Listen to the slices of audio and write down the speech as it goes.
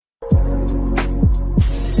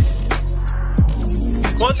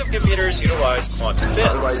Quantum computers utilize quantum bits.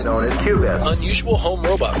 Otherwise known as qubits. Unusual home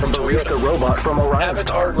robot from Toyota. The robot from Orion.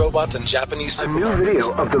 Avatar robots and Japanese A new supermarkets.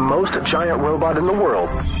 video of the most giant robot in the world.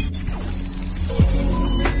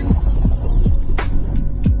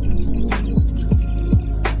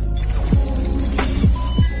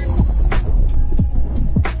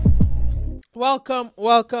 Welcome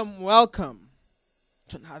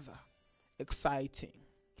to another exciting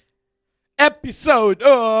episode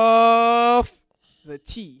of the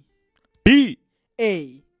T.A.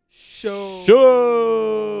 Show.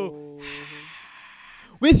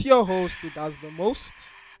 With your host who does the most.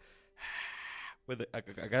 I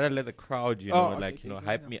gotta let the crowd,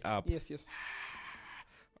 hype me up. Yes.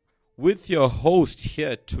 With your host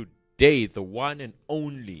here today, the one and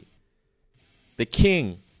only, the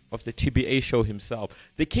king of the TBA show himself,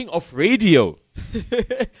 the king of radio,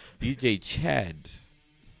 DJ Chad.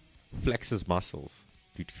 Flexes muscles.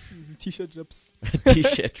 T-shirt rips.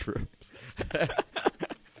 T-shirt rips.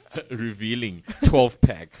 Revealing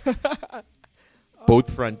 12-pack.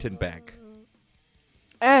 Both front and back.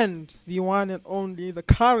 And the one and only, the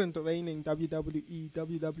current reigning WWE,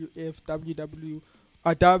 WWF, WCW,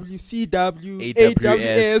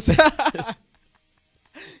 AWS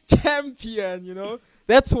champion, you know.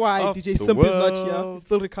 That's why Of DJ the Simp is not here. world. He's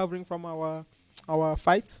still recovering from our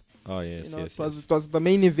fight. Oh, yes, You know, yes. it was the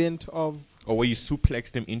main event of. Or where you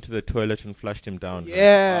suplexed him into the toilet and flushed him down.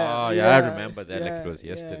 Yeah. Oh, yeah, I remember that like it was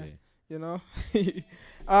yesterday. You know,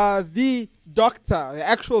 the doctor, the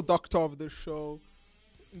actual doctor of the show,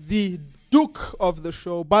 the Duke of the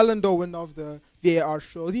show, Ballon d'Or winner of the VAR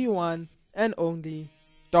show, the one and only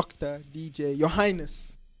Dr. DJ, Your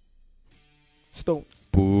Highness Stones.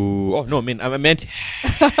 Boo. Oh, no, man, I meant...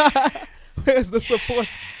 Where's the support?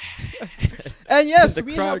 And yes, The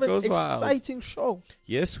we crowd have an goes wild. exciting show.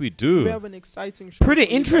 Yes, we do. We have an exciting show. Pretty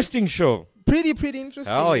for you guys. interesting show. Pretty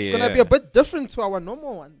interesting. Oh, It's gonna be yeah. a bit different to our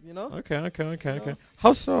normal one, you know? Okay.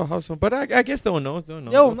 How so? But I guess they'll know. No,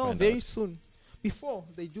 They'll find very out. soon. Before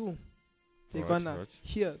they do, they're Right, gonna right.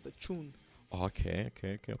 hear the tune. Okay.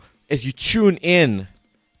 As you tune in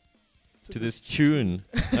to this tune.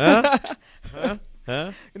 Huh? Huh?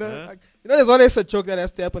 You know, Huh? like, there's always a joke that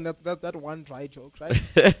has to happen. That one dry joke,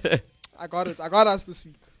 right? I got it. I got us this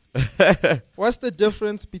week. What's the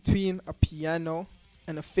difference between a piano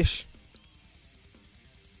and a fish?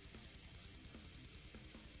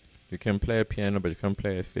 You can play a piano, but you can't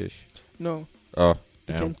play a fish. No, Oh, you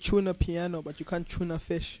damn. can tune a piano, but you can't tune a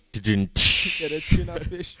fish. You Didn't get a tune a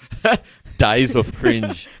fish. dies of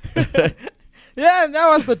cringe. Yeah, and that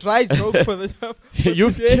was the dry joke for the. For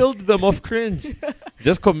You've today. killed them of cringe.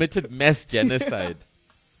 Just committed mass genocide.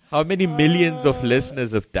 How many millions of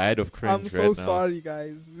listeners have died of cringe I'm right so now? sorry,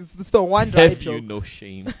 guys. It's the one dry Have joke. you no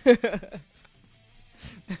shame?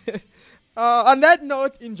 On that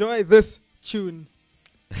note, enjoy this tune.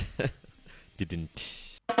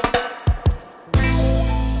 Didn't.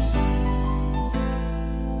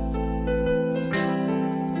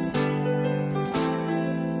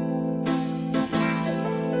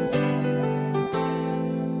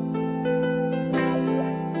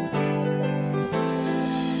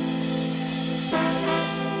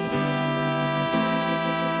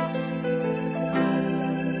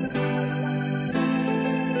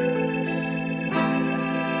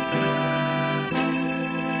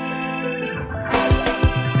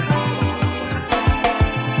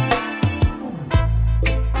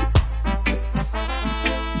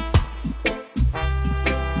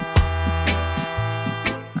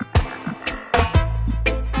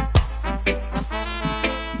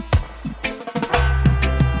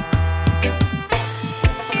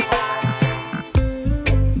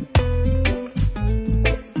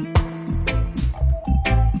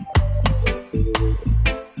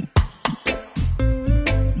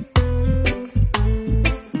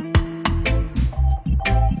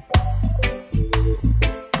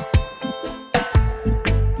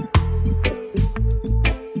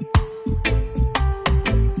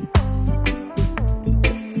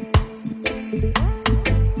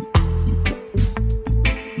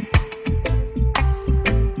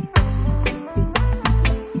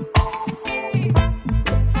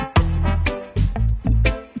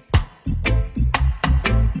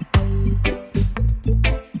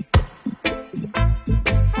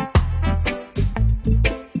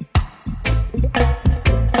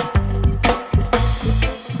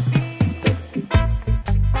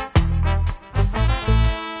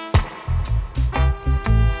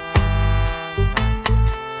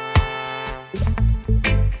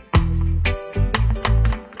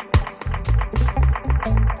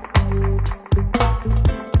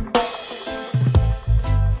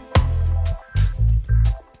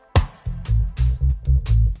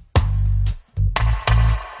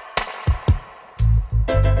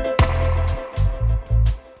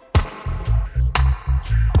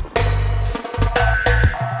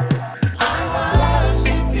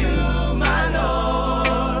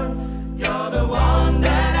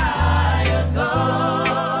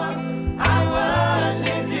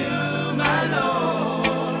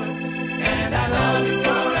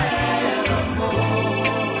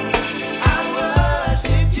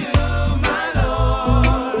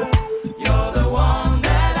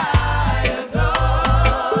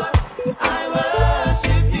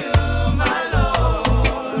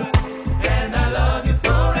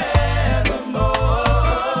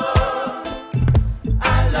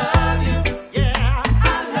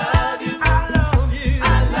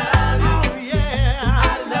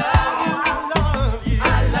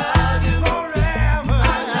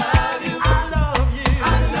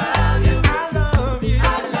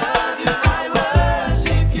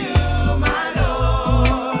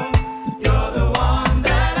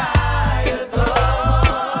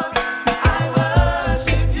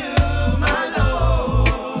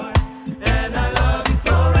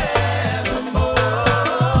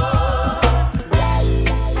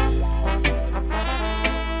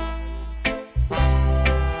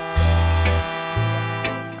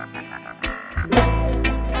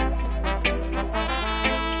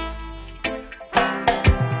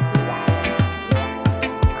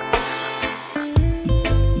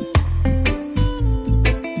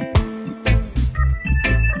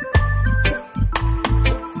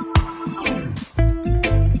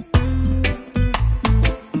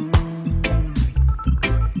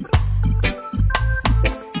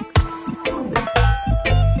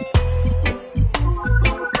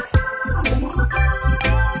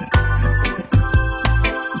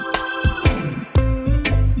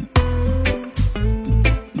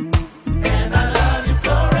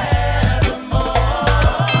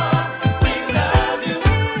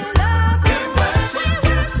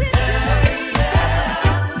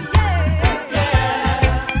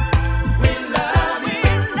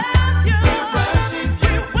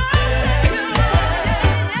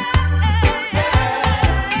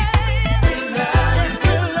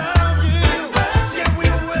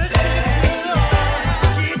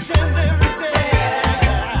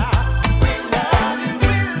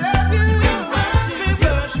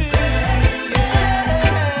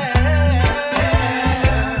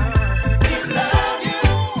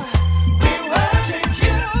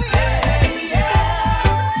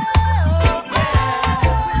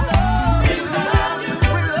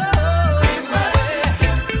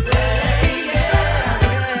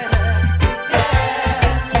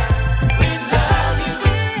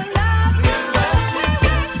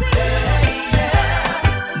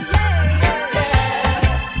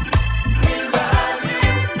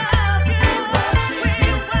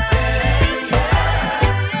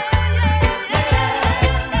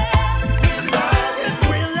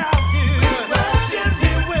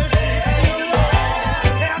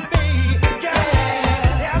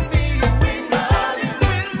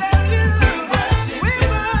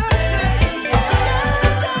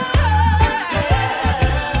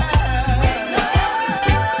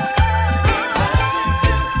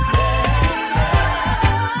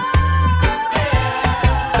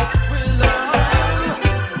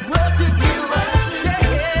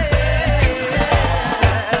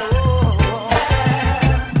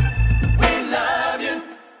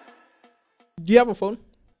 Do you have a phone?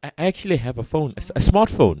 I actually have a phone, a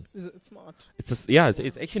smartphone. Is it smart?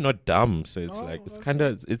 It's actually not dumb. So it's it's okay. kind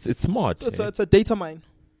of it's smart. So eh? it's a data mine.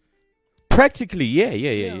 Practically, yeah.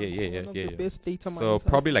 It's one of the best data So mines.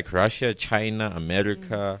 probably like Russia, China,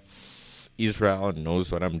 America, Israel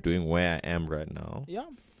knows what I'm doing, where I am right now. Yeah.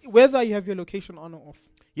 Whether you have your location on or off.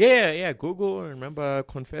 Yeah. Google, remember,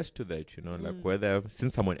 confessed to that. Like whether,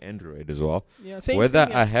 since I'm on Android as well, Yeah. Same whether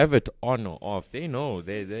thing, I have it on or off, they know.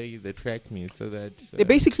 They track me so that they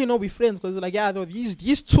basically know we're friends because like though,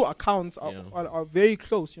 these two accounts are very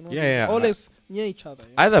close. Yeah. Always near each other.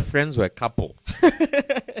 either friends or a couple.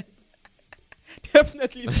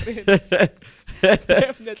 Definitely friends.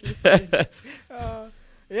 Definitely friends.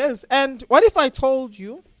 Yes. And what if I told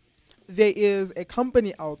you there is a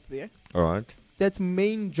company out there All right. that's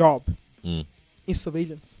main job Mm. is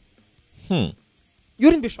surveillance? Hmm. You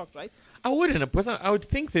wouldn't be shocked, right? I wouldn't, but I would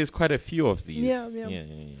think there's quite a few of these. Yeah. Yeah.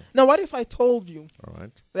 Now, what if I told you All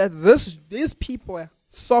right. that these people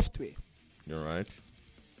software You're right.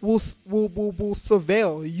 will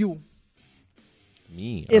surveil you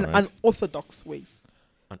Me. in all right. unorthodox ways?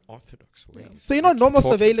 Unorthodox ways. So Like normal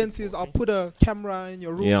talking, surveillance is I'll put a camera in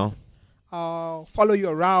your room, Yeah. follow you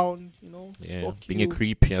around, Yeah. stalk Being you, a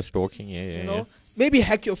creep, yeah, stalking, yeah. maybe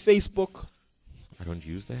hack your Facebook, I don't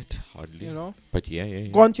use that hardly. But yeah.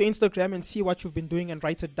 go onto your Instagram and see what you've been doing and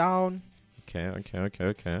write it down.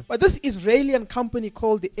 Okay. But this Israeli company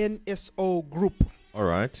called the NSO Group All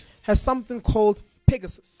right. has something called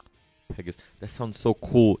Pegasus. Pegasus. That sounds so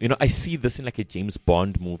cool. I see this in like a James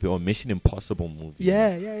Bond movie or Mission Impossible movie.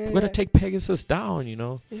 Yeah. We gotta take Pegasus down,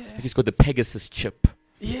 Yeah. Like he's got the Pegasus chip.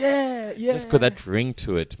 Yeah. It's got that ring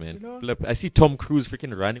to it, man. Flip. I see Tom Cruise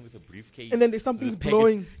freaking running with a briefcase. And then there's something's The Pegas-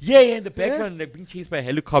 blowing. Yeah, in the background, like being chased by a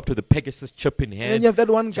helicopter with the Pegasus chip in hand. And then you have that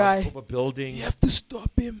one jumps guy. over a building. You have to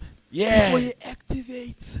stop him Yeah. before he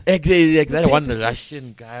activates. Exactly, like that one Pegasus.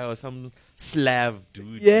 Russian guy or some Slav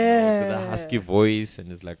dude. Yeah. With a husky voice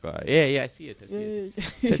and it's like, I see it.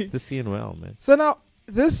 Sets the scene well, man. So now,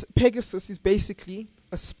 this Pegasus is basically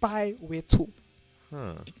a spyware tool,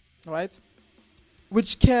 Huh. right?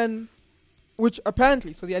 Which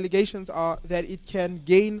apparently, so the allegations are that it can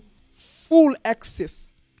gain full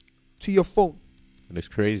access to your phone And it's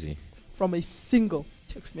crazy. from a single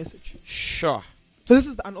text message. Sure. So this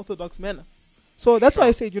is the unorthodox manner. So that's why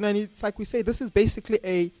I said, it's like we say, this is basically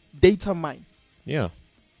a data mine. Yeah.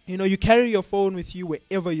 You carry your phone with you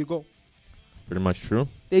wherever you go. Pretty much true.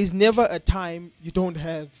 There is never a time you don't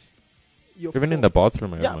have your Even phone. in the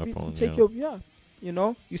bathroom, I have my you phone. take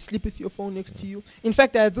yeah. you sleep with your phone next to you. In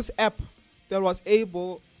fact, I had this app that was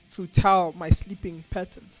able to tell my sleeping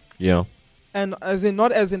patterns. Yeah. And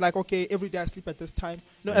not as in like, okay, every day I sleep at this time.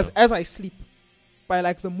 No, Yeah. as I sleep, by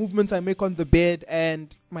like the movements I make on the bed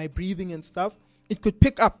and my breathing and stuff, it could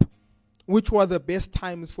pick up which were the best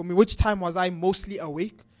times for me, which time was I mostly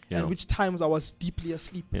awake, and which times I was deeply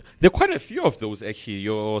asleep. Yeah. There are quite a few of those actually,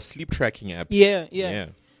 your sleep tracking apps. Yeah.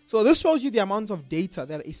 So this shows you the amount of data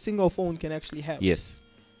that a single phone can actually have. Yes.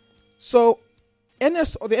 So the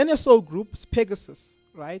NSO Group's Pegasus,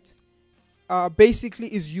 right,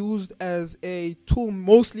 basically is used as a tool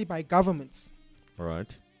mostly by governments, All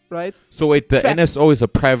right. right? So wait, the Track. NSO is a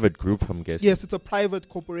private group, I'm guessing. Yes, it's a private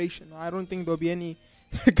corporation. I don't think there'll be any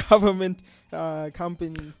government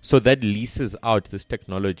company. So that leases out this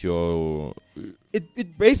technology, or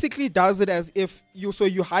It basically does it as if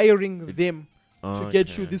you're hiring them to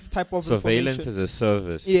get you this type of surveillance information. as a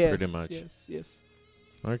service, Yes, pretty much. Yes.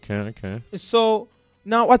 Okay. So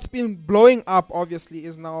now what's been blowing up obviously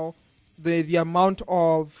is now the amount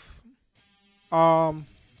of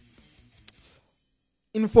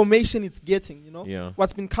information it's getting, Yeah.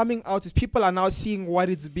 What's been coming out is people are now seeing what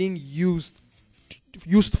it's being used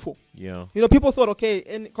for. Yeah. People thought, okay,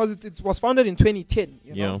 and because it was founded in 2010,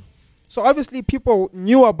 Yeah. So obviously people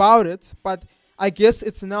knew about it, but I guess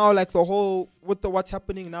it's now like the whole with what's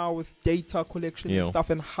happening now with data collection and stuff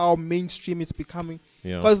and how mainstream it's becoming.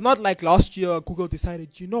 Yeah. Because it's not like last year Google decided,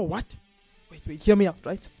 you know what? Wait, hear me out,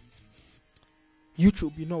 right?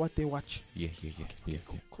 YouTube, you know what they watch. Yeah.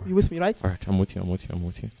 Cool. You with me, right? All right, I'm with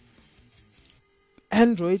you.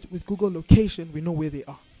 Android with Google location, we know where they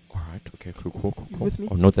are. All right, okay, cool. You with me?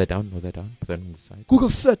 Oh, note that down. Put that on the side. Google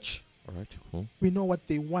search, All right, cool. we know what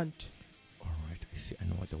they want. All right, I see. I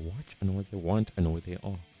know what they watch. I know what they want. I know where they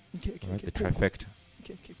are. Okay, All right, the cool. trifecta.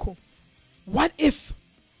 Okay, cool. What if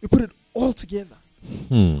we put it all together?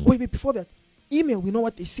 Wait, before that, email, we know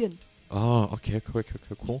what they send. Oh, okay, cool.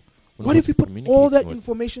 What if we put all that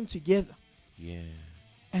information together? Yeah.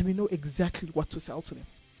 And we know exactly what to sell to them?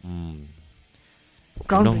 No,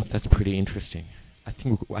 Groundbreaking. that's pretty interesting. I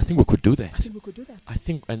think we could do that. I think we could do that. I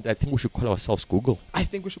think we should call ourselves Google. I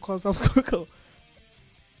think we should call ourselves Google.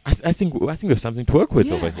 I think we have something to work with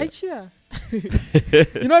Yeah, over here.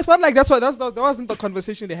 It's not like that wasn't the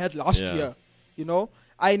conversation they had last Yeah. year.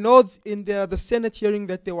 I know in the Senate hearing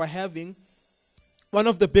that they were having, one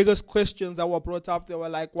of the biggest questions that were brought up, they were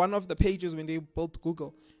like, one of the pages when they built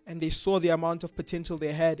Google and they saw the amount of potential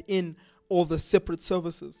they had in all the separate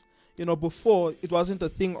services. Before it wasn't a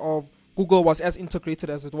thing of Google was as integrated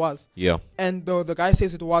as it was. Yeah. And the guy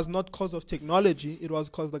says it was not because of technology, it was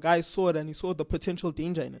because the guy saw it and he saw the potential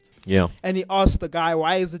danger in it. Yeah. And he asked the guy,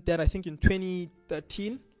 why is it that I think in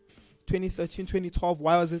 2013, 2012,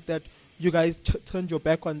 why was it that you guys turned your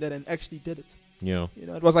back on that and actually did it? Yeah.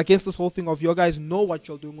 It was against this whole thing of you guys know what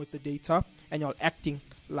you're doing with the data and you're acting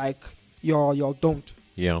like y'all don't.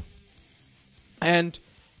 Yeah. And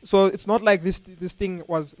so it's not like this thing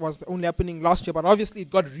was only happening last year, but obviously it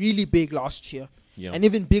got really big last year. Yeah. And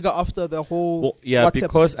even bigger after the whole Well, WhatsApp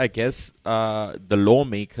because thing. I guess the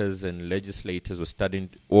lawmakers and legislators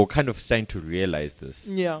were kind of starting to realize this,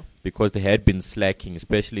 Yeah. because they had been slacking,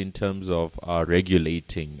 especially in terms of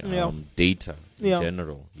regulating data in Yeah.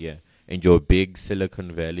 general. Yeah. And your big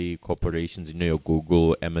Silicon Valley corporations, your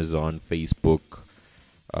Google, Amazon, Facebook,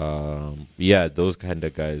 those kind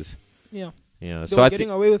of guys. Yeah. Yeah. They So were I getting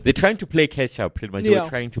think away with they're trying to play catch up, pretty much. They Yeah. were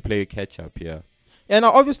trying to play catch up. Yeah. And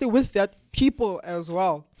obviously with that, people as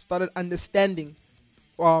well started understanding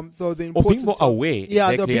the Or importance being more of- aware. Yeah,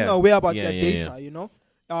 exactly, they're being aware about Yeah, their yeah, data,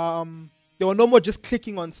 yeah. They were no more just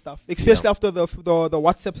clicking on stuff, especially after the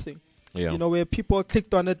WhatsApp thing. Yeah. Where people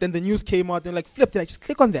clicked on it, then the news came out, and like, flip, did I just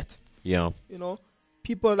click on that? Yeah.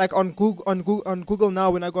 People like on Google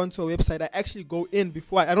now, when I go onto a website, I actually go in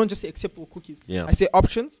before I don't just say acceptable cookies. Yeah. I say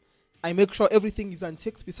options. I make sure everything is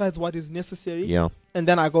unticked besides what is necessary. Yeah. And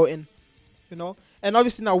then I go in, And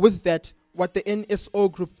obviously now with that, what the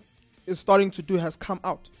NSO group is starting to do has come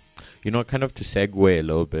out. Kind of to segue a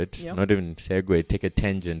little bit, Yeah. not even segue, take a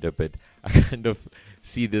tangent a bit. I kind of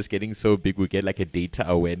see this getting so big, we get like a data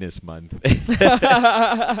awareness month.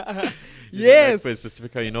 Yes. For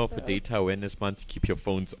specific, for data awareness month, you keep your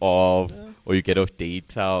phones off, or you get off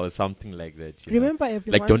data, or something like that. Remember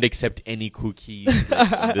everyone. Like, don't accept any cookies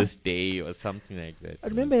like, on this day, or something like that.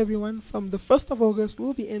 Remember everyone, from the 1st of August,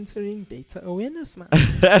 we'll be entering Data Awareness Month.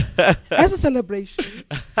 As a celebration,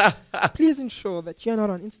 please ensure that you're not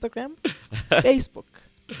on Instagram, Facebook,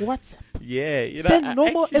 WhatsApp. Yeah, Send no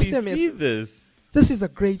I more actually see SMSs. this. This is a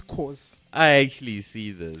great cause. I actually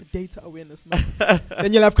see this. Data Awareness Month.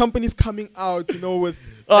 Then you'll have companies coming out, with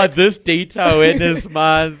This data awareness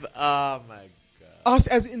month. Oh my god. us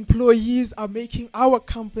as employees are making our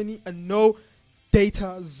company a no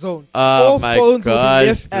data zone. Oh All my phones will gosh, be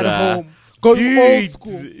left at bruh. home. Going old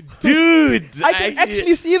school. Dude, I can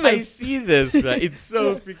actually see this. I see this, bruh. It's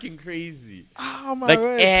so freaking crazy. Oh my Like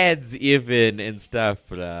word. ads even and stuff,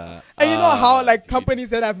 bruh. And you know how like dude. companies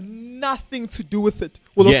that have nothing to do with it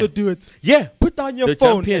will Yeah. also do it. Yeah. Put down your They'll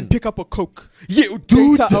phone jump in. and pick up a Coke. Yeah,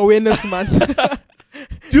 dude. Data Awareness Month.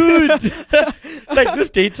 Dude. Like this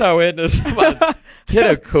data awareness month. Get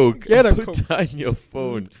a Coke. Get a Put Coke. down your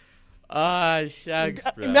phone. Shucks,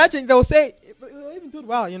 bruh. Imagine they'll say, they'll even do it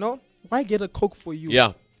well, Why get a Coke for you?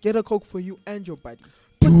 Yeah. Get a Coke for you and your buddy.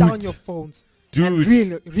 Put down your phones. And Dude.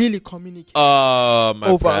 really, really communicate Oh, my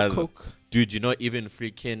over brother. a Coke. Dude, even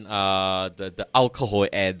freaking the alcohol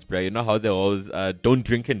ads, bro. You know how they always don't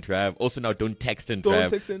drink and drive. Also now don't text and Don't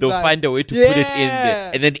drive. text and They'll drive. find a way to put it in there,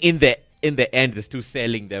 Yeah. and then in the end, they're still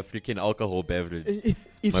selling their freaking alcohol beverage.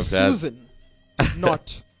 If My brother. Susan did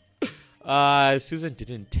not Susan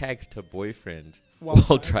didn't text her boyfriend While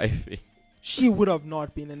while driving. driving. she would have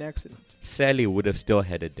not been an accident. Sally would have still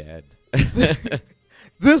had a dad.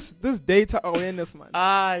 This data awareness, man.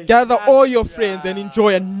 Gather all your friends and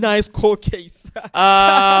enjoy a nice cold case.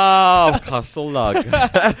 Castle log.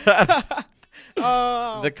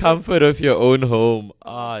 The comfort of your own home.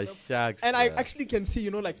 Shucks. And I bruh. actually can see,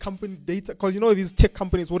 like company data, because these tech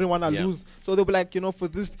companies wouldn't want to Yeah. lose. So they'll be like, for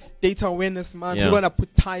this data awareness, man, Yeah. we're going to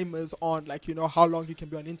put timers on, like, how long you can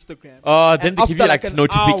be on Instagram. Then And they give you after, like an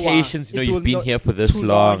notifications. hour, it You've will been not- here for this too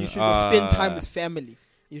long. You should spend time with family.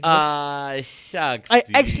 Shucks. I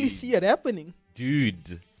dude. actually see it happening.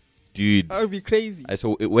 Dude. That would be crazy.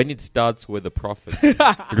 So when it starts with the profit,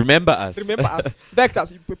 remember us. Remember us. Back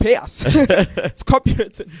us. You pay us. It's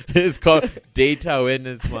copyrighted. It's called Data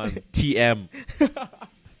Awareness Month. TM.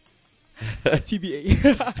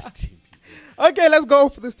 TBA. Okay, let's go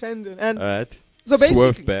for this tangent. And All right. so basically,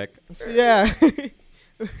 Swerve back. so yeah,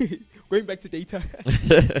 going back to data.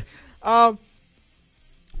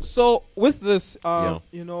 So with this, Yeah.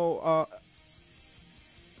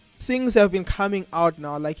 things have been coming out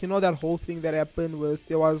now. Like, you know, that whole thing that happened with,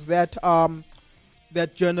 there was that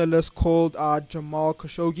journalist called Jamal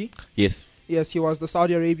Khashoggi. Yes. Yes, he was the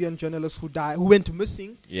Saudi Arabian journalist who died, who went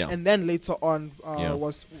missing. Yeah. And then later on,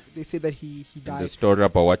 Yeah. they said that he And died. the story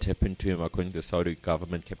about what happened to him, according to the Saudi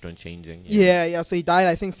government, kept on changing. Yeah. So he died,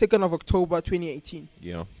 I think, 2nd of October 2018.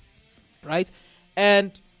 Yeah. Right?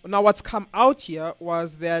 And now what's come out here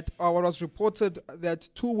was that what was reported that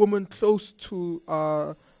 2 women close to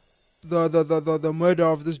the murder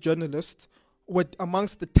of this journalist were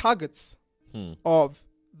amongst the targets of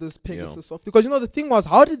this Pegasus software. Because, you know, the thing was,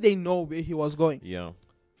 how did they know where he was going? Yeah.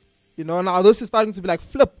 You know, now this is starting to be like,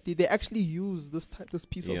 flip. Did they actually use this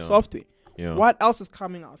piece of software? Yeah. What else is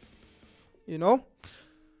coming out? You know?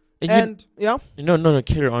 And yeah. No,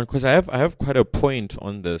 carry on, because I have quite a point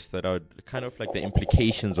on this that I would kind of like the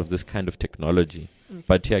implications of this kind of technology. Okay.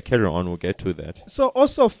 But yeah, carry on. We'll get to that. So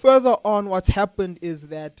also further on, what's happened is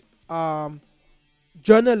that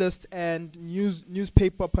journalists and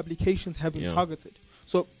newspaper publications have been targeted.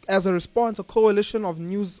 So as a response, a coalition of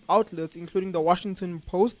news outlets, including the Washington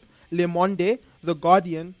Post, Le Monde, The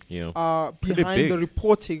Guardian, are behind the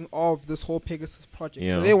reporting of this whole Pegasus project.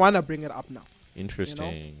 Yeah. So they want to bring it up now.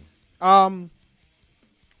 Interesting. You know?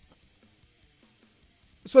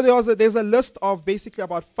 So there's a list of basically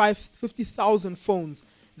about 50,000 phones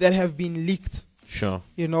that have been leaked. Sure.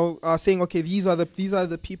 You know, saying, okay, these are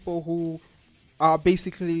the people who are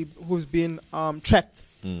basically who's been tracked.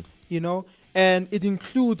 You know, and it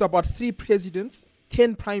includes about 3 presidents,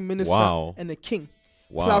 10 prime ministers, and a king,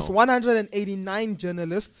 plus 189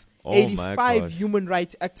 journalists, 85 human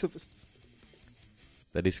rights activists.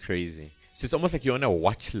 That is crazy. So it's almost like you're on a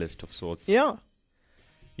watch list of sorts. Yeah.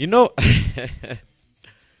 You know,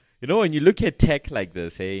 when you look at tech like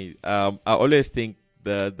this, I always think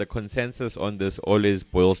the consensus on this always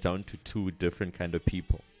boils down to 2 different kind of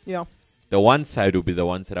people. Yeah. The one side would be the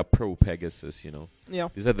ones that are pro Pegasus, you know. Yeah.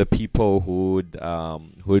 These are the people who'd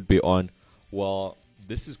be on, well,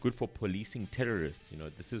 this is good for policing terrorists, you know.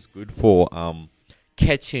 This is good for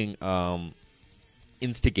catching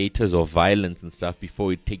instigators of violence and stuff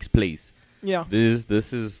before it takes place. Yeah. This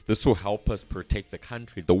will help us protect the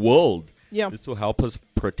country, the world. Yeah. This will help us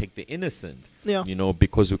protect the innocent. Yeah. You know,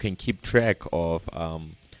 because we can keep track of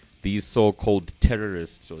these so-called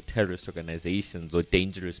terrorists or terrorist organizations or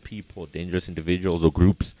dangerous people, dangerous individuals or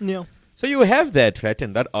groups. Yeah. So you have that, right,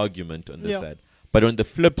 and that argument on this side. But on the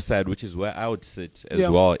flip side, which is where I would sit as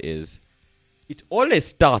well, is it always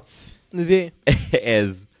starts there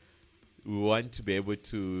as we want to be able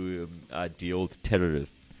to deal with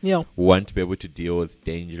terrorists. Yeah. We want to be able to deal with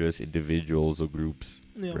dangerous individuals or groups,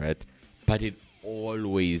 right? But it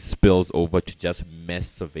always spills over to just mass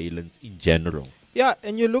surveillance in general. Yeah,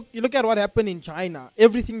 and you look at what happened in China.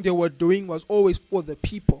 Everything they were doing was always for the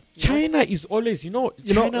people. China is always, China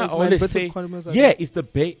as always say, it's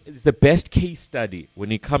the best case study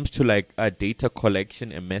when it comes to like data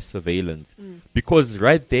collection and mass surveillance, because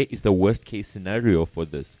right there is the worst case scenario for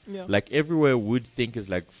this. Yeah. Like everywhere would think is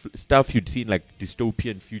like stuff you'd see in like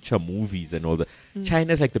dystopian future movies and all that.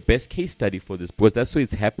 China is like the best case study for this because that's why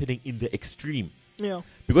it's happening in the extreme. Yeah.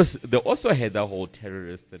 Because they also had the whole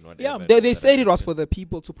terrorists and whatever. Yeah, they said it was for the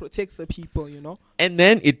people, to protect the people, you know. And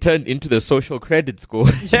then it turned into the social credit score.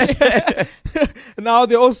 Now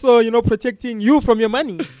they're also, protecting you from your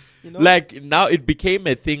money. You know? Like now it became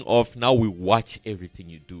a thing of now we watch everything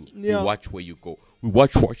you do. Yeah. We watch where you go. We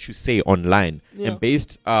watch what you say online. Yeah. And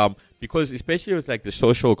based because especially with like the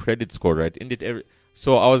social credit score, right?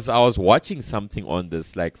 So I was watching something on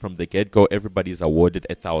this, like from the get-go, everybody's awarded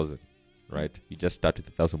 1,000. Right, you just start with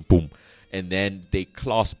 1,000, boom, and then they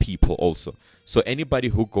class people also. So anybody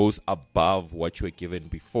who goes above what you were given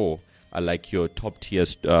before are like your top tier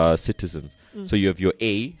citizens. So you have your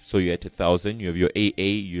A, so you're at 1,000. You have your AA,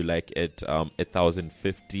 you like at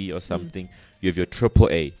 1,050 or something. You have your triple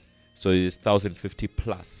A, so it's 1,050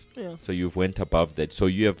 plus. Yeah. So you've went above that. So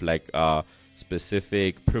you have like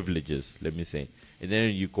specific privileges, let me say. And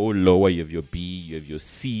then you go lower. You have your B, you have your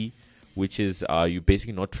C, which is you're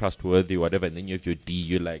basically not trustworthy, whatever. And then you have your D,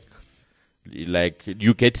 you like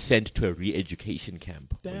you get sent to a re-education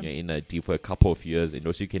camp when you're in a D for a couple of years, and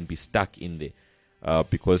also you can be stuck in there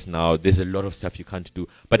because now there's a lot of stuff you can't do.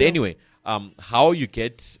 But anyway, how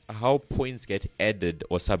points get added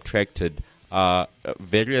or subtracted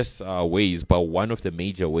various ways, but one of the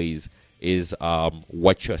major ways is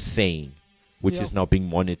what you're saying, which is now being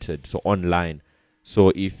monitored. So online. So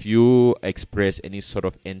if you express any sort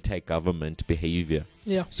of anti-government behavior,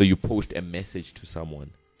 so you post a message to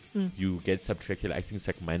someone, you get subtracted, I think it's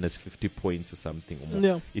like minus 50 points or something or more.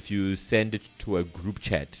 Yeah. If you send it to a group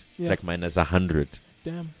chat, it's like minus 100.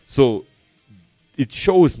 Damn. So it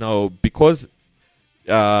shows now, because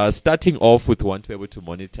starting off with want to be able to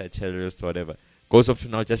monitor terrorists or whatever, goes off to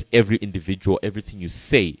now just every individual, everything you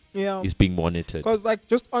say Yeah. is being monitored. Because, like,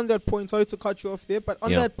 just on that point, sorry to cut you off there, but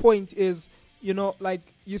on Yeah. that point is, you know, like,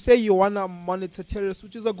 you say you want to monitor terrorists,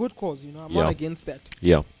 which is a good cause, you know, I'm Yeah. not against that.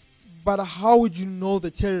 Yeah. But how would you know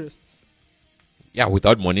the terrorists? Yeah,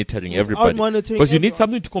 without monitoring Without everybody. monitoring Because you need everyone.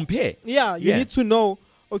 something to compare. Yeah, you Yeah. need to know,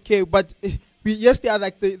 okay, but yes, they are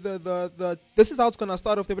like the this is how it's going to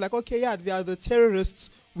start off. They'll be like, okay, yeah, they are the terrorists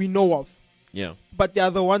we know of. Yeah. But they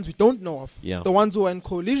are the ones we don't know of. Yeah. The ones who are in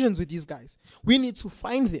collisions with these guys. We need to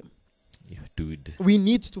find them. Yeah, dude. We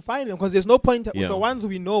need to find them because there's no point. Yeah. The ones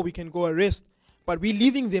we know, we can go arrest. But we're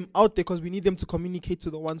leaving them out there because we need them to communicate to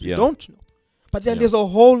the ones we Yeah. don't know. But then Yeah. there's a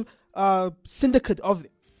whole syndicate of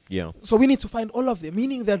them. Yeah. So we need to find all of them,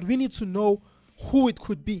 meaning that we need to know who it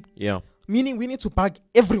could be. Yeah. Meaning we need to bug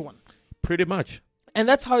everyone. Pretty much. And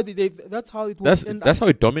that's how that's how it will That's end that's up. how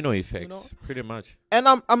it domino effects. know? Pretty much. And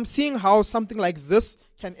I'm seeing how something like this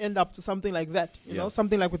can end up to something like that. You Yeah. know,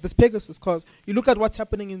 something like with this Pegasus. Because you look at what's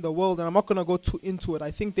happening in the world, and I'm not gonna go too into it.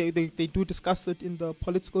 I think they do discuss it in the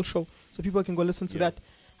political show, so people can go listen to Yeah.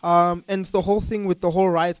 that. And it's the whole thing with the whole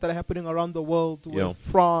riots that are happening around the world with Yeah.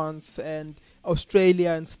 France and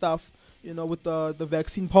Australia and stuff. You know, with the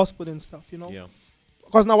vaccine passport and stuff. You know. Yeah.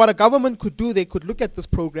 Because now what a government could do, they could look at this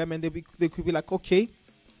program and they could be like, okay,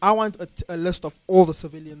 I want a list of all the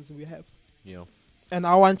civilians we have. Yeah. And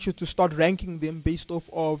I want you to start ranking them based off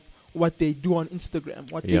of what they do on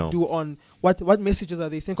Instagram, what Yeah. they do on, what messages are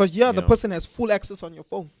they sending. Because, the Yeah. person has full access on your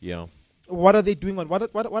phone. Yeah. What are they doing on,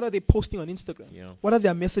 what are they posting on Instagram? Yeah. What are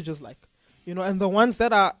their messages like? You know, and the ones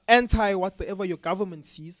that are anti whatever your government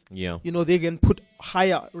sees, Yeah. you know, they can put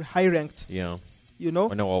high ranked, Yeah. you know.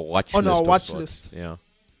 On our watch On list. our of watch sorts. list. Yeah.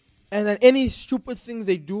 And then any stupid thing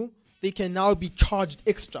they do, they can now be charged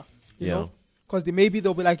extra. You Yeah. know? Because maybe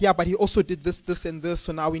they'll be like, yeah, but he also did this, this, and this.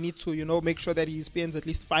 So now we need to, you know, make sure that he spends at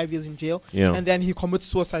least 5 years in jail. Yeah. And then he commits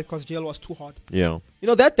suicide because jail was too hard. Yeah. You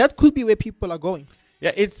know, that could be where people are going.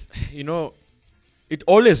 Yeah, it's, it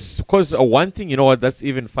always, because one thing, what that's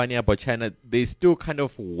even funny about China, they still kind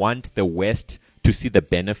of want the West to see the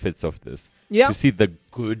benefits of this, Yeah. to see the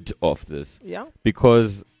good of this, Yeah.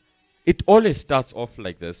 because it always starts off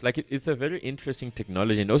like this. Like, it's a very interesting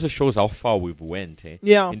technology, and it also shows how far we've went,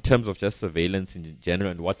 Yeah. in terms of just surveillance in general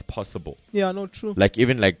and what's possible. Yeah, no, true. Like,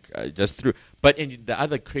 even just through, but the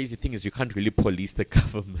other crazy thing is you can't really police the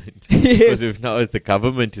government. Yes. Because if now it's the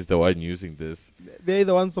government is the one using this. They're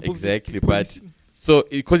the ones supposed Exactly, to be but policing. so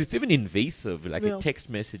because it's even invasive, like Yeah. a text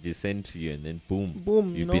message is sent to you and then boom,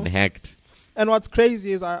 Boom, you've been hacked. And what's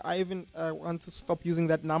crazy is I even want to stop using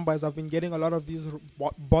that number, as I've been getting a lot of these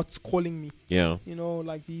bots calling me, Yeah, you know,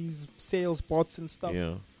 like these sales bots and stuff.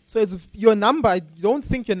 yeah, So it's your number. I don't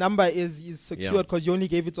think your number is secured Yeah. because you only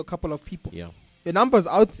gave it to a couple of people. yeah, Your number's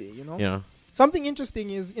out there, you know. yeah, Something interesting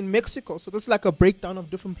is in Mexico. So this is like a breakdown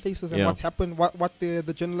of different places and Yeah. what's happened, what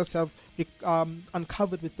the journalists have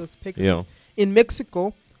uncovered with this Pegasus. Yeah. In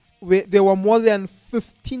Mexico, where there were more than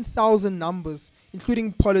 15,000 numbers,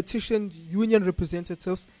 including politicians, union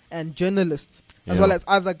representatives, and journalists, as Yeah. well as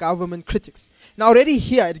other government critics. Now, already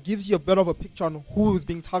here, it gives you a bit of a picture on who is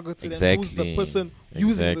being targeted and who's the Exactly. person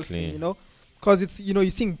using this thing, Exactly. you know? Because it's,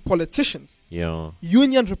 you're seeing politicians, yeah,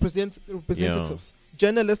 union representatives,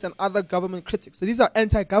 journalists, and other government critics. So these are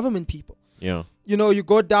anti-government people. yeah, You know, you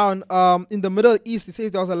go down in the Middle East, it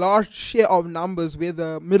says there was a large share of numbers where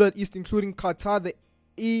the Middle East, including Qatar,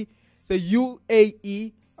 the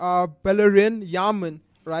UAE, Bahrain, Yemen,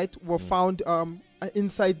 right, were found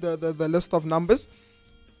inside the list of numbers.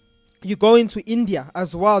 You go into India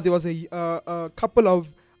as well. There was a couple of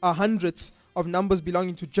hundreds of numbers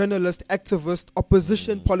belonging to journalists, activists,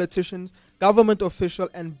 opposition politicians, government officials,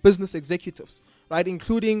 and business executives, right?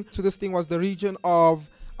 Including to this thing was the region of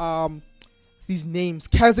these names: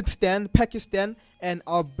 Kazakhstan, Pakistan, and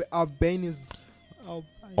Albania.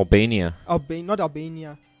 Albania. Not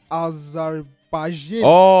Albania. Azerbaijan.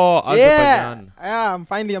 Oh, Yeah,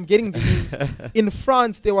 Azerbaijan. I'm getting the names. In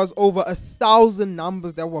France, there was over 1,000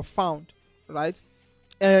 numbers that were found, right?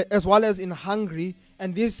 As well as in Hungary,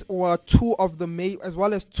 and these were two of the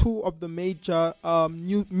major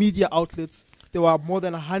new media outlets. There were more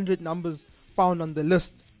than 100 numbers found on the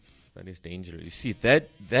list. That is dangerous. You see that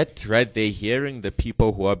right there, hearing the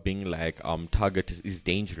people who are being targeted is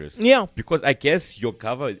dangerous. Yeah, Because I guess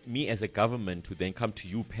me as a government would then come to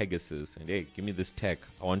you, Pegasus, and hey, give me this tech.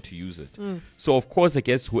 I want to use it. So of course, I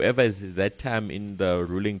guess whoever is at that time in the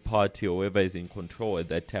ruling party or whoever is in control at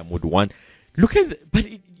that time would want. Look at,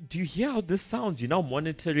 do you hear how this sounds? You're now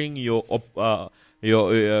monitoring your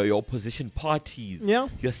your opposition parties. Yeah.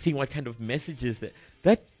 You're seeing what kind of messages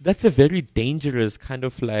that's a very dangerous kind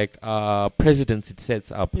of like precedence it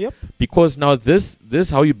sets up. Yep. Because now this is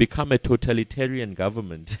how you become a totalitarian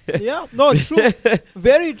government. Yeah. No, true.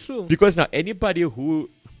 Very true. Because now anybody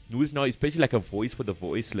who's now especially like a voice for the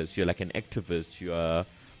voiceless, you're like an activist, you're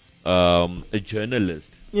a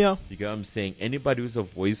journalist. Yeah. You get what I'm saying? Anybody who's a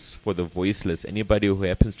voice for the voiceless, anybody who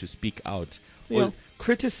happens to speak out Yeah. or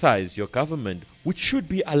criticize your government, which should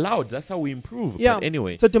be allowed. That's how we improve. Yeah. But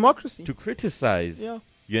anyway, It's a democracy. to criticize, Yeah.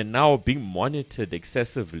 you're now being monitored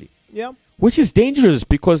excessively, Yeah. which is dangerous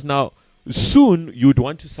because now soon you'd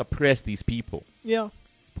want to suppress these people. Yeah.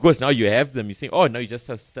 Because now you have them, you think, oh, now you just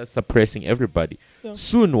start suppressing everybody. Yeah.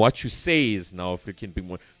 Soon what you say is now freaking big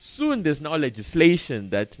more. Soon there's now legislation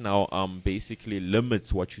that now basically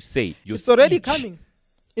limits what you say. Your It's already speech. coming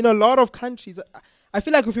in a lot of countries. I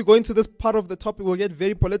feel like if we go into this part of the topic, we'll get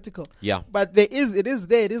very political. Yeah. But it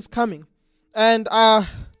is coming. And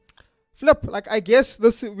Flip, like I guess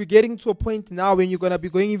we're getting to a point now when you're gonna be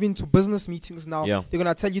going even to business meetings now. Yeah. They're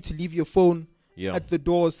gonna tell you to leave your phone Yeah. at the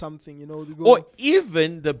door or something, you know. Or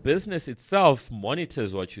even the business itself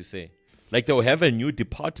monitors what you say. Like they'll have a new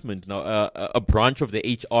department now, a branch of the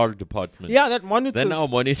HR department. Yeah, that monitors. That now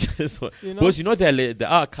monitors. You know? Because you know there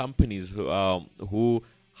are companies who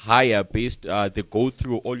hire based. They go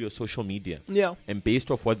through all your social media. Yeah. And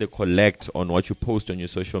based off what they collect on what you post on your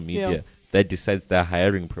social media, Yeah. that decides their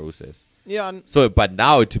hiring process. Yeah, and So, but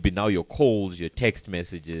now to be now your calls, your text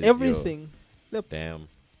messages, everything. Damn.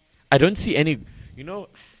 I don't see any,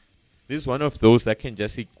 this is one of those that can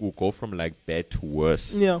just will go from like bad to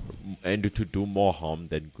worse Yeah. and to do more harm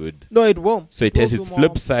than good. No, it won't. So it has will its do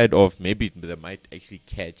flip more. side of maybe they might actually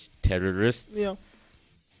catch terrorists. Yeah.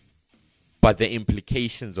 But the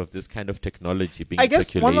implications of this kind of technology being I in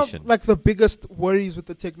guess one circulation. of like the biggest worries with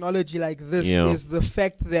the technology like this Yeah. is the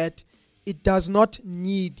fact that it does not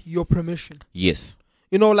need your permission. Yes.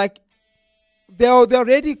 You know, like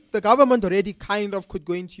the government already kind of could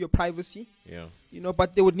go into your privacy, Yeah.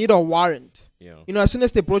 but they would need a warrant. Yeah. As soon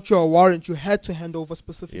as they brought you a warrant, you had to hand over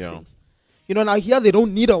specific Yeah. things. Now here they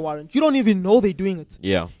don't need a warrant. You don't even know they're doing it.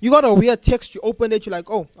 Yeah. You got a weird text, you open it, you're like,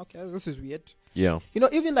 oh, okay, this is weird. Yeah.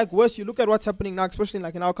 Even like worse, you look at what's happening now, especially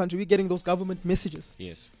like in our country, we're getting those government messages.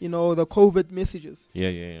 Yes. The COVID messages. Yeah.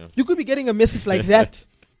 Yeah. Yeah. You could be getting a message like that.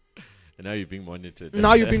 And now you're being monitored.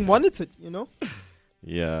 Now you're being monitored,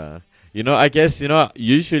 Yeah. I guess,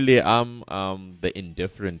 usually I'm the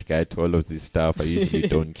indifferent guy to all of this stuff. I usually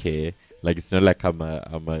don't care. Like it's not like I'm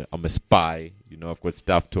a spy, I've got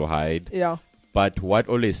stuff to hide. Yeah. But what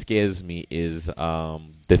always scares me is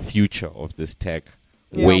the future of this tech,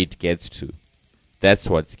 Yeah. where it gets to. That's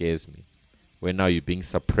what scares me. Where now you're being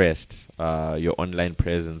suppressed, your online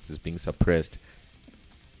presence is being suppressed.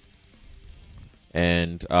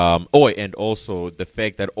 And and also the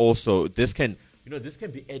fact that also this can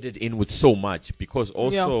be added in with so much, because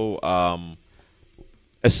also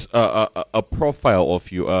a profile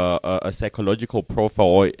of you, a psychological profile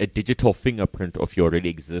or a digital fingerprint of you already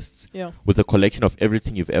exists. Yeah. With a collection of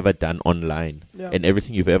everything you've ever done online Yeah. and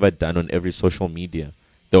everything you've ever done on every social media.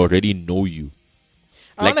 They already know you.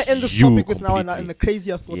 I want Like to end this you topic with now completely. in a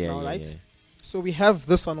crazier thought now, right? So we have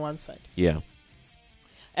this on one side. Yeah.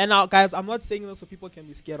 And now, guys, I'm not saying this so people can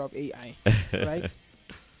be scared of AI, right?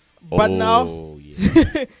 But now, Oh,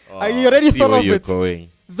 yeah. you already see thought where of you're it. going.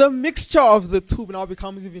 The mixture of the two now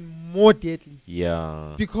becomes even more deadly,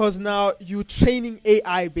 Yeah. because now you're training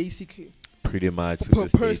AI basically Pretty much with per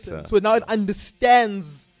this person. data. So now it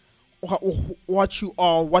understands what you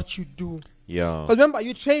are, what you do. Yeah. Because remember,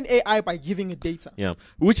 you train AI by giving it data. Yeah.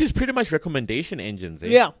 Which is pretty much recommendation engines. Eh?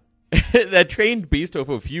 Yeah. They're trained based off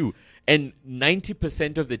of you. And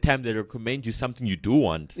 90% of the time they recommend you something you do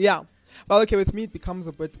want. Yeah. Well, okay, with me it becomes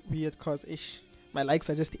a bit weird because my likes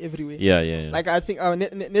are just everywhere. Yeah. Like I think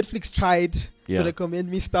Netflix tried Yeah. to recommend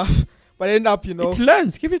me stuff, but I end up, It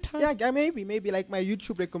learns. Give it time. yeah, maybe like my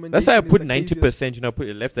YouTube recommendation. That's why I is put the 90%, put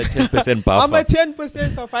left that 10% buffer. I'm at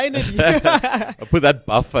 10%, so finally. I put that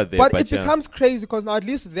buffer there. but it yeah. becomes crazy because now at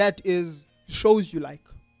least that shows you like.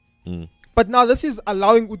 Mm. But now this is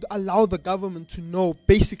would allow the government to know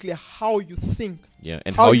basically how you think, Yeah,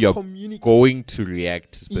 and how how you you're communicate. going to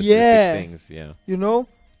react to specific Yeah. things. Yeah.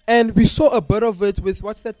 And we saw a bit of it with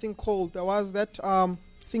what's that thing called? There was that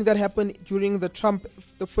thing that happened during the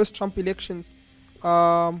first Trump elections,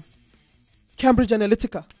 Cambridge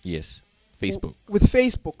Analytica Yes. Facebook. with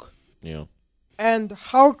Facebook, Yeah. and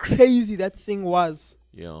how crazy that thing was.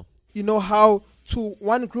 Yeah. How to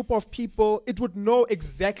one group of people, it would know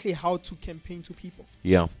exactly how to campaign to people.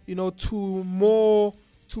 Yeah. To more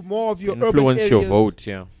of your urban Influence your areas, vote.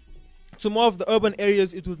 Yeah. to more of the urban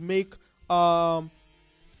areas, it would make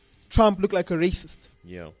Trump look like a racist.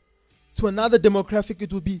 Yeah. To another demographic,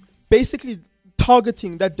 it would be basically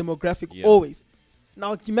targeting that demographic Yeah. always.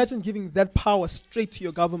 Now, imagine giving that power straight to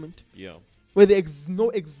your government, Yeah. where they know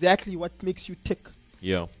exactly what makes you tick.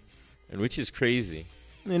 Yeah. And which is crazy.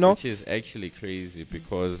 You know, Which is actually crazy,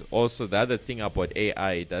 because also the other thing about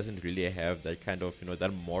AI, it doesn't really have that kind of,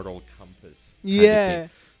 that moral compass. kind of yeah, thing.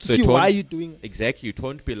 to So it see why won't- you're doing it. Exactly. You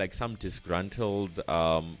won't be like some disgruntled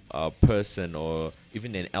person, or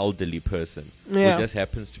even an elderly person Yeah. who just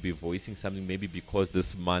happens to be voicing something, maybe because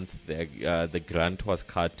this month the grant was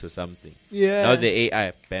cut to something. Yeah. Now the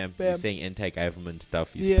AI, bam, Bam. he's saying anti-government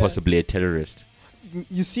stuff. He's Yeah. possibly a terrorist.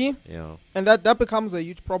 You see, Yeah. and that becomes a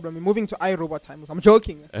huge problem. We're moving to iRobot times. I'm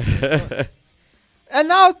joking. And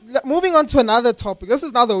now moving on to another topic. This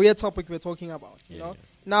is now the weird topic we're talking about. You Yeah, know, yeah.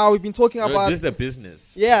 now we've been talking No, about this is the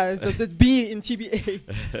business. yeah, the B in TBA.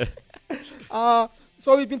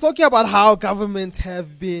 So we've been talking about how governments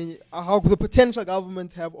have been, how the potential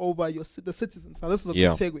governments have over the citizens. Now this is a Yeah.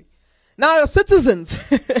 good segue. Now your citizens.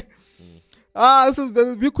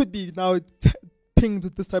 We could be now pinged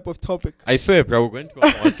with this type of topic. I swear, bro, we're going to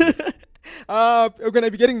watch this. We're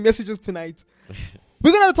gonna be getting messages tonight.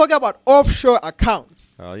 We're gonna talk about offshore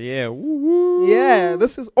accounts. Oh yeah. Woo-woo. Yeah,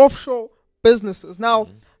 this is offshore businesses. Now,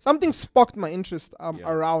 something sparked my interest Yeah.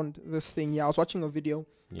 around this thing. Yeah, I was watching a video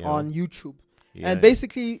Yeah. on YouTube. Yeah. And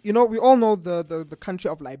basically, we all know the country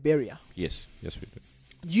of Liberia. Yes, we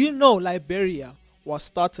do. Liberia was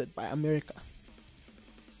started by America.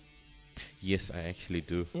 Yes, I actually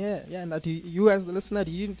do. Yeah. Now, you as the listener,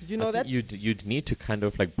 did you know I that? think you'd need to kind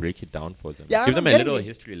of like break it down for them. Yeah, Give I'm them a getting little it.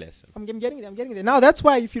 history lesson. I'm getting there. Now, that's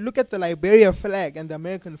why if you look at the Liberia flag and the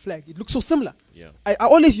American flag, it looks so similar. Yeah. I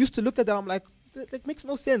always used to look at that. I'm like, that makes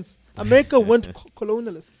no sense. America weren't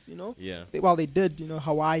colonialists, Yeah. They did,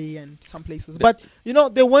 Hawaii and some places. But,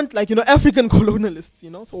 they weren't like, African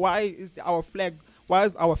colonialists, So why is our flag,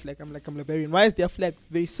 I'm Liberian, why is their flag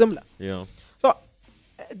very similar? Yeah. So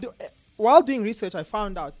while doing research, I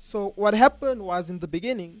found out. So what happened was in the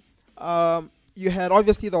beginning, you had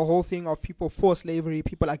obviously the whole thing of people for slavery,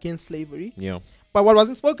 people against slavery. Yeah. But what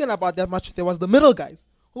wasn't spoken about that much, there was the middle guys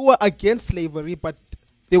who were against slavery, but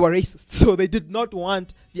they were racist. So they did not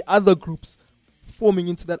want the other groups forming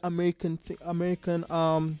into that American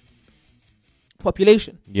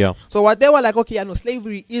population. Yeah. So what they were like, okay, I know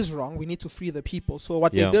slavery is wrong. We need to free the people. So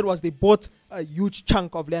what Yeah. they did was they bought a huge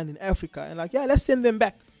chunk of land in Africa and like, yeah, let's send them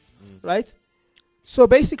back. Right? So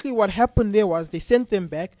basically what happened there was they sent them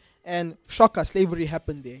back, and shocker, slavery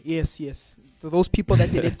happened there. Yes. Those people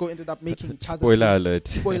that they let go ended up making each other Spoiler slaves. alert.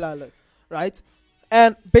 Spoiler alert. Right?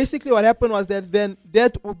 And basically what happened was that then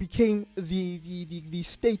that became the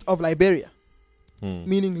state of Liberia,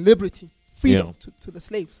 meaning liberty, freedom to the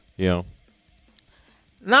slaves. Yeah.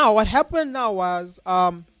 Now, what happened now was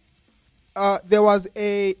there was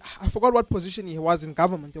I forgot what position he was in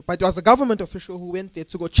government, but it was a government official who went there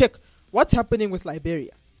to go check what's happening with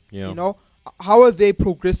Liberia. Yeah. How are they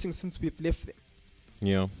progressing since we've left them?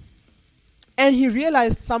 Yeah. And he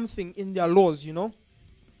realized something in their laws,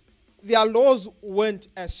 Their laws weren't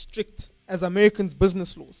as strict as Americans'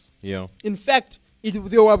 business laws. Yeah. In fact,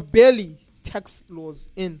 there were barely tax laws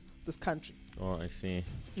in this country, Oh, I see.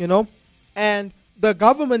 And the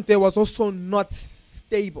government there was also not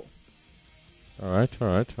stable. All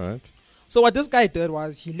right. So what this guy did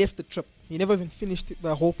was he left the trip. He never even finished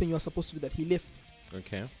the whole thing he was supposed to do. That he left,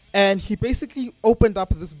 Okay. and he basically opened up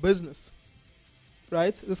this business,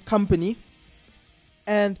 right? This company.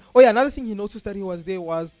 And another thing he noticed that he was there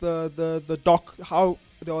was the dock. How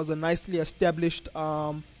there was a nicely established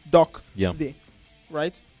dock Yeah. there,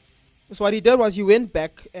 right? So what he did was he went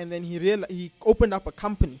back and then he opened up a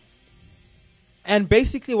company. And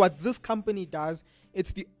basically what this company does,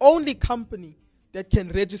 it's the only company that can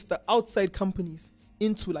register outside companies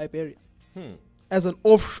into Liberia as an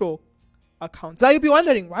offshore account. So you'll be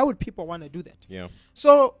wondering, why would people want to do that? Yeah.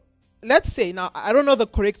 So let's say, now I don't know the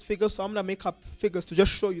correct figures, so I'm going to make up figures to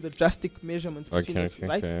just show you the drastic measurements between the two,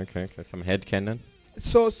 right? Okay. Some headcanon.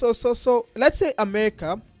 So let's say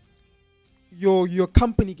America, your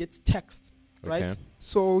company gets taxed, right? Okay.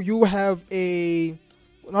 So you have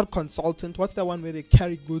not consultant, what's that one where they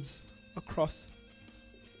carry goods across?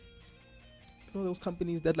 Those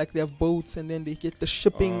companies that like they have boats and then they get the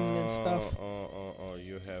shipping and stuff.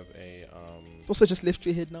 You have a It also just left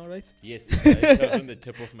your head now, right? Yes, it's on the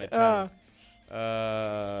tip of my tongue.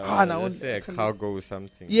 now Let's say a can- cargo or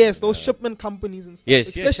something. Yes, those shipment companies and stuff. Yes,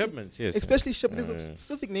 Especially- shipments. Yes, Especially shipment. There's a Yeah.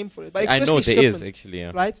 specific name for it. But I know especially there is shipments, actually.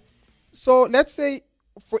 Yeah. right? So let's say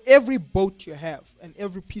for every boat you have and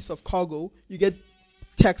every piece of cargo, you get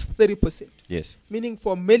taxed 30%, Yes. meaning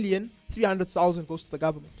for 1,300,000 goes to the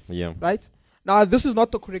government, Yeah. right? Now, this is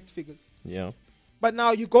not the correct figures. Yeah. But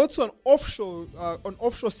now you go to an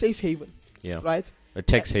offshore safe haven, Yeah. right? A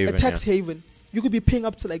tax haven. A tax haven. You could be paying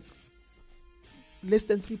up to like less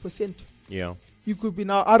than 3%. Yeah. You could be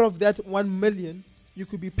now out of that 1 million, you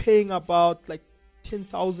could be paying about like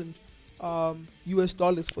 10,000 US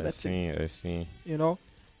dollars for that thing, I see. you know?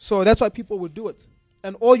 So that's why people would do it.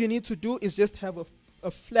 And all you need to do is just have a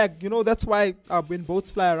flag. You know, that's why when boats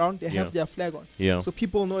fly around, they have their flag on. Yeah. So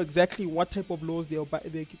people know exactly what type of laws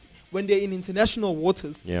when they're in international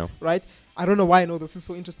waters, Yeah. right? I don't know why I know this is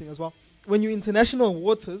so interesting as well. When you're in international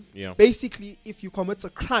waters, Yeah. basically, if you commit a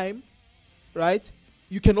crime, right,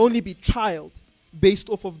 you can only be trialed based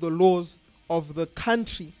off of the laws of the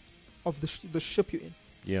country of the ship you're in.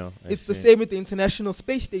 Yeah. It's the same with the International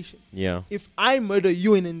Space Station. Yeah. If I murder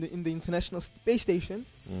you in the International Space Station,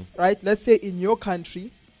 right, let's say in your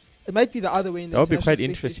country, it might be the other way in the That would be International quite Space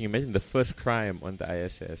interesting. Imagine the first crime on the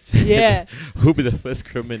ISS. Yeah. Who'll be the first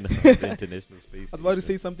criminal on the International Space I was about to say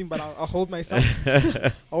Station? something, but I'll hold myself.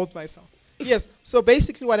 Hold myself. Yes. So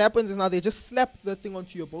basically, what happens is now they just slap the thing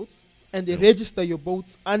onto your boats and they register your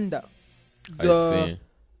boats under I see.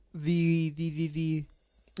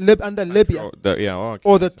 Under Libya Okay.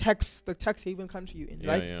 or the tax haven country you're in, Yeah,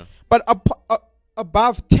 right? yeah. But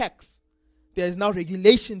above tax, there's now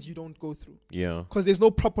regulations you don't go through Yeah. because there's no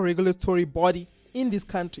proper regulatory body in these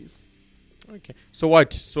countries. Okay. So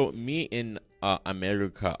what? So me in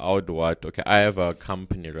America, I would what? Okay, I have a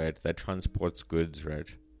company, right, that transports goods, right?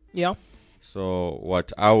 Yeah. So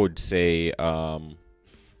what I would say, I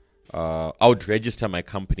would register my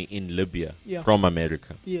company in Libya from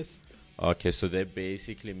America. Yes. Okay, so that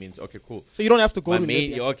basically means, okay, cool. So you don't have to go My to main,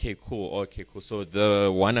 Libya. okay, cool. So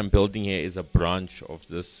the one I'm building here is a branch of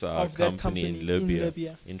this Of that company in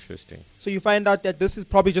Libya. Interesting. So you find out that this is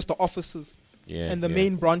probably just the offices, Yeah. and the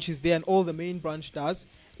main branch is there, and all the main branch does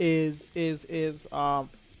is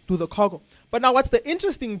do the cargo. But now, what's the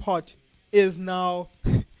interesting part is now,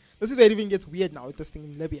 this is where it even gets weird now with this thing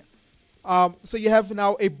in Libya. So you have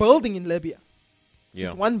now a building in Libya,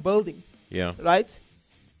 just one building, Yeah. right?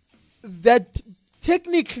 That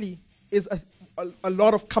technically is a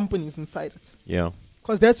lot of companies inside it, Yeah.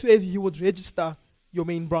 because that's where you would register your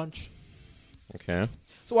main branch. Okay.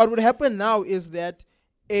 So what would happen now is that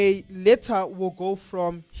a letter will go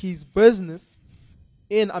from his business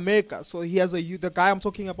in America. So he has the guy I'm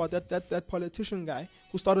talking about, that politician guy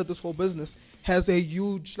who started this whole business, has a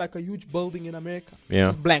huge building in America. Yeah.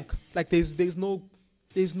 It's blank. Like there's no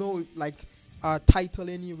like title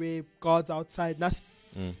anywhere, guards outside, nothing.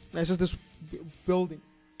 It's just this building.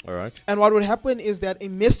 All right. And what would happen is that a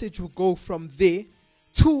message would go from there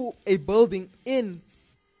to a building in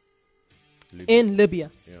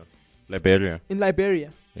Libya, Yeah. Liberia. in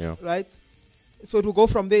Liberia, Yeah. right? So it will go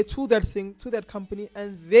from there to that thing, to that company,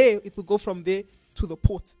 and there it will go from there to the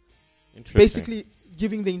port, Interesting. basically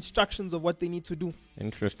giving the instructions of what they need to do.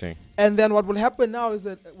 Interesting. And then what will happen now is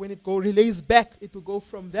that when it relays back, it will go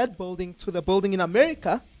from that building to the building in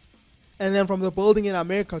America, and then from the building in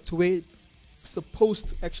America to where it's supposed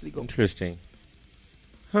to actually go. Interesting.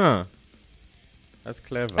 Huh. That's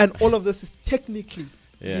clever. And all of this is technically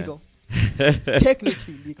legal.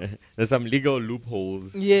 Technically legal. There's some legal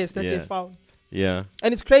loopholes. Yes, that they found. Yeah.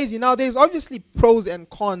 And it's crazy. Now, there's obviously pros and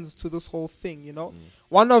cons to this whole thing, you know.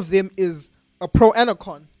 One of them is a pro and a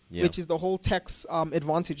con, which is the whole tax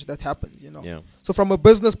advantage that happens, you know. Yeah. So from a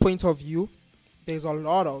business point of view, there's a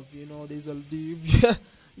lot of, you know, there's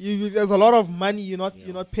a lot of money you're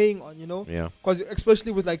not paying on, you know. Yeah. Because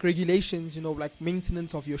especially with like regulations, you know, like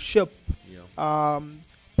maintenance of your ship,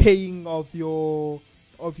 paying of your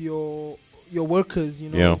workers, you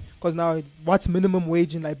know. Yeah. Because now, what's minimum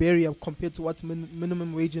wage in Liberia compared to what's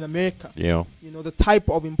minimum wage in America? Yeah. You know, the type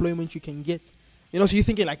of employment you can get. You know, so you're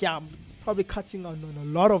thinking like, I'm probably cutting on a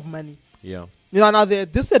lot of money. Yeah. You know, now the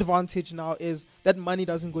disadvantage now is that money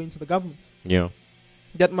doesn't go into the government. Yeah.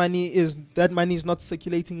 That money is not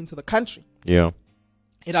circulating into the country. Yeah.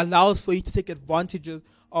 It allows for you to take advantages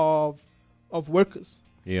of workers.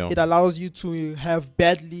 Yeah. It allows you to have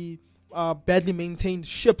badly maintained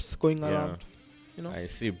ships going around. You know? I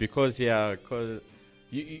see. Because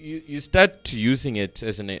you start using it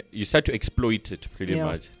you start to exploit it pretty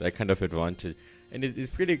much, that kind of advantage. And it's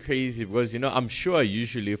pretty crazy because, you know, I'm sure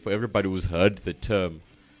usually for everybody who's heard the term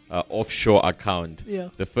offshore account,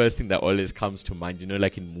 the first thing that always comes to mind, you know,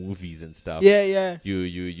 like in movies and stuff. Yeah.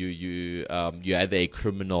 You're either a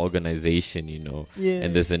criminal organization, you know,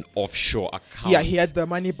 and there's an offshore account. Yeah, he had the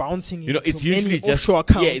money bouncing. You know, it's into usually many just offshore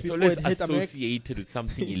accounts. it's before always it hit America. associated with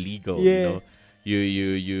something illegal. Yeah. You know,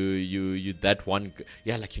 you that one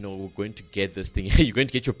like we're going to get this thing. You're going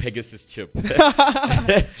to get your Pegasus chip.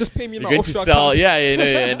 Just pay me You're my going to offshore sell, account.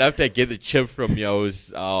 and after I get the chip from you,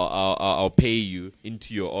 I'll pay you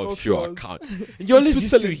into your offshore Offshores. account. And you always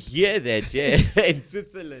used to Switzerland. hear that, in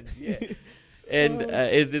Switzerland, And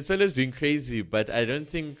it's always been crazy, but I don't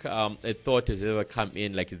think a thought has ever come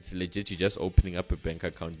in like it's legit. You're just opening up a bank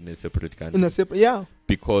account in a separate country. In a separate, yeah.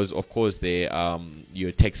 Because of course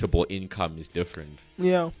your taxable income is different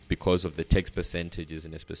Yeah. because of the tax percentages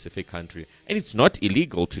in a specific country, and it's not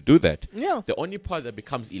illegal to do that. Yeah. The only part that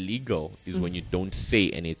becomes illegal is when you don't say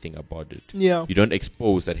anything about it. Yeah. You don't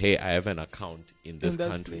expose that, hey, I have an account in this In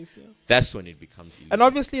that country. place, yeah. That's when it becomes illegal. And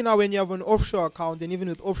obviously now when you have an offshore account, and even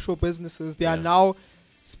with offshore businesses, there are now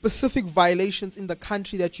specific violations in the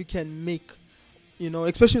country that you can make,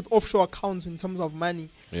 especially with offshore accounts in terms of money.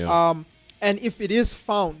 Yeah. And if it is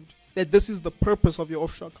found that this is the purpose of your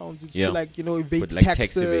offshore account, it's to evade With, like, tax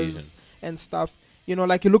taxes evasion. and stuff.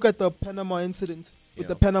 Like you look at the Panama incident with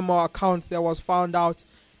the Panama account that was found out.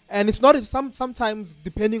 And it's not sometimes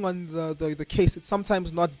depending on the case, it's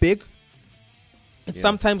sometimes not big. It's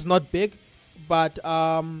sometimes not big, but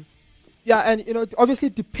and obviously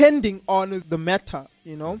depending on the matter,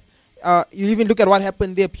 you even look at what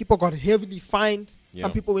happened there. People got heavily fined. Yeah.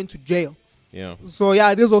 Some people went to jail. Yeah. So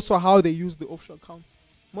it is also how they use the offshore accounts.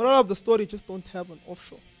 Moral of the story: just don't have an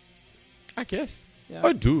offshore. I guess. Yeah.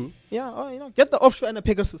 I do. Yeah. Get the offshore and a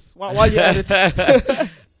Pegasus while you're at it.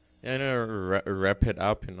 Wrap it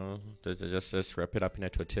up, just wrap it up in a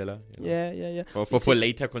tortilla. Yeah. For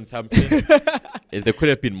later consumption. As there could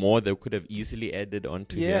have been more, they could have easily added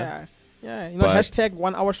onto here. Yeah. But- hashtag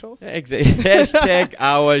 1 hour show. Yeah, exactly. Hashtag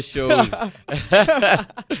our shows.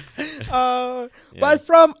 But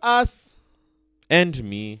from us, And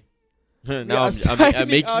me. are Now I'm signing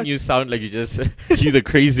making out. you sound like you're the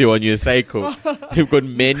crazy one, you're psycho. You've got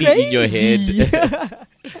many in your head.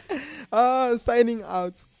 Signing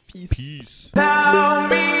out. Peace. Peace. Tell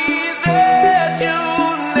me that you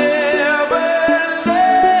never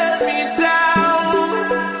let me down,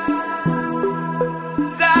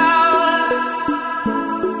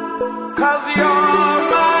 'cause you're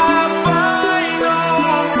my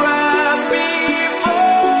final breath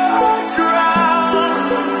before drown.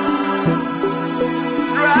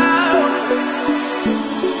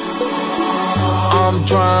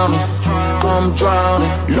 I'm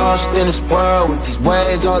drowning, lost in this world with these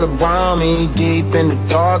waves all around me. Deep in the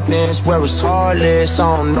darkness where it's heartless.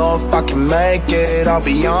 I don't know if I can make it, I'll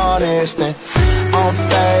be honest. And I'm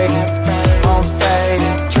fading,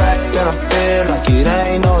 trapped and I feel like it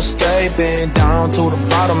ain't no escaping. Down to the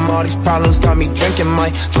bottom, all these problems got me drinking.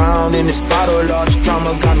 Might drown in this bottle, all this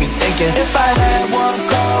drama got me thinking. If I had one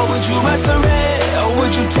call, would you answer it? Or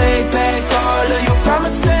would you take back all of your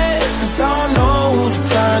promises? 'Cause I don't know who to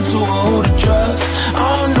turn to or who to trust. I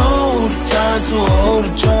don't know who to turn to or who to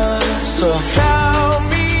trust. So tell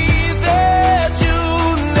me that you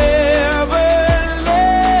never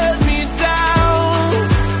let me down.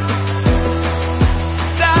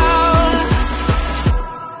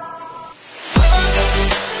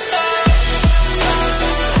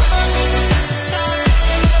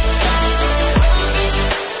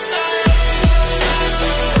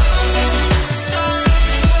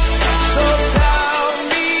 So tell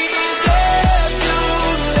me that you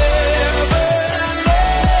never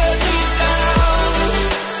let me down.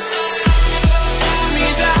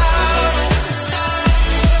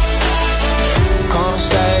 Come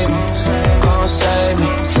save me,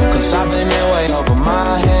 'cause I've been in way over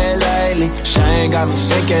my head lately. Shame got me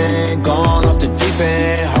sinking, going off the deep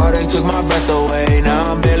end. Heartache took my breath away,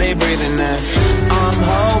 now I'm barely breathing in. I'm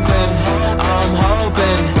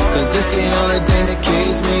hoping, 'cause it's the only thing that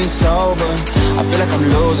keeps me sober. I feel like I'm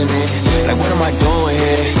losing it, like what am I doing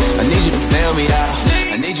here? I need you to bail me out,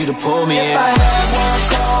 I need you to pull me in. If I had one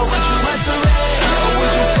call, would you answer it? Or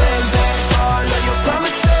would you take back all of your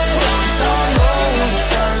promises? 'Cause I don't know who to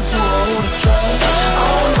turn to or who to trust. I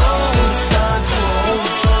don't know who to turn to or who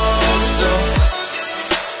to trust. So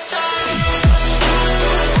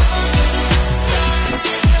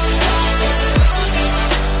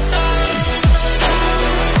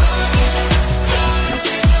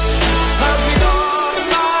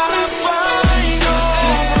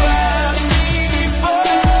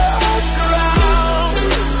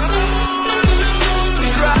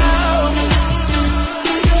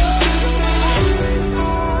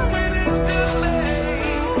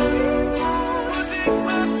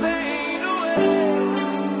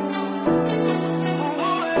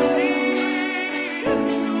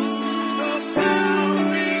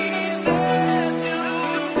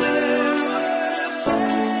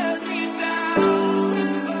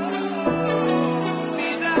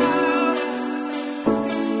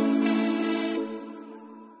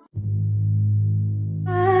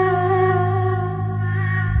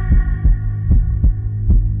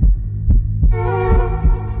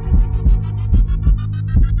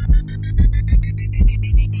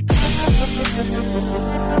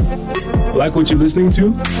Like what you're listening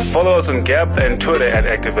to? Follow us on Gap and Twitter at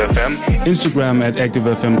ActiveFM, Instagram at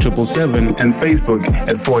ActiveFM777, and Facebook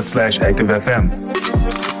at /ActiveFM.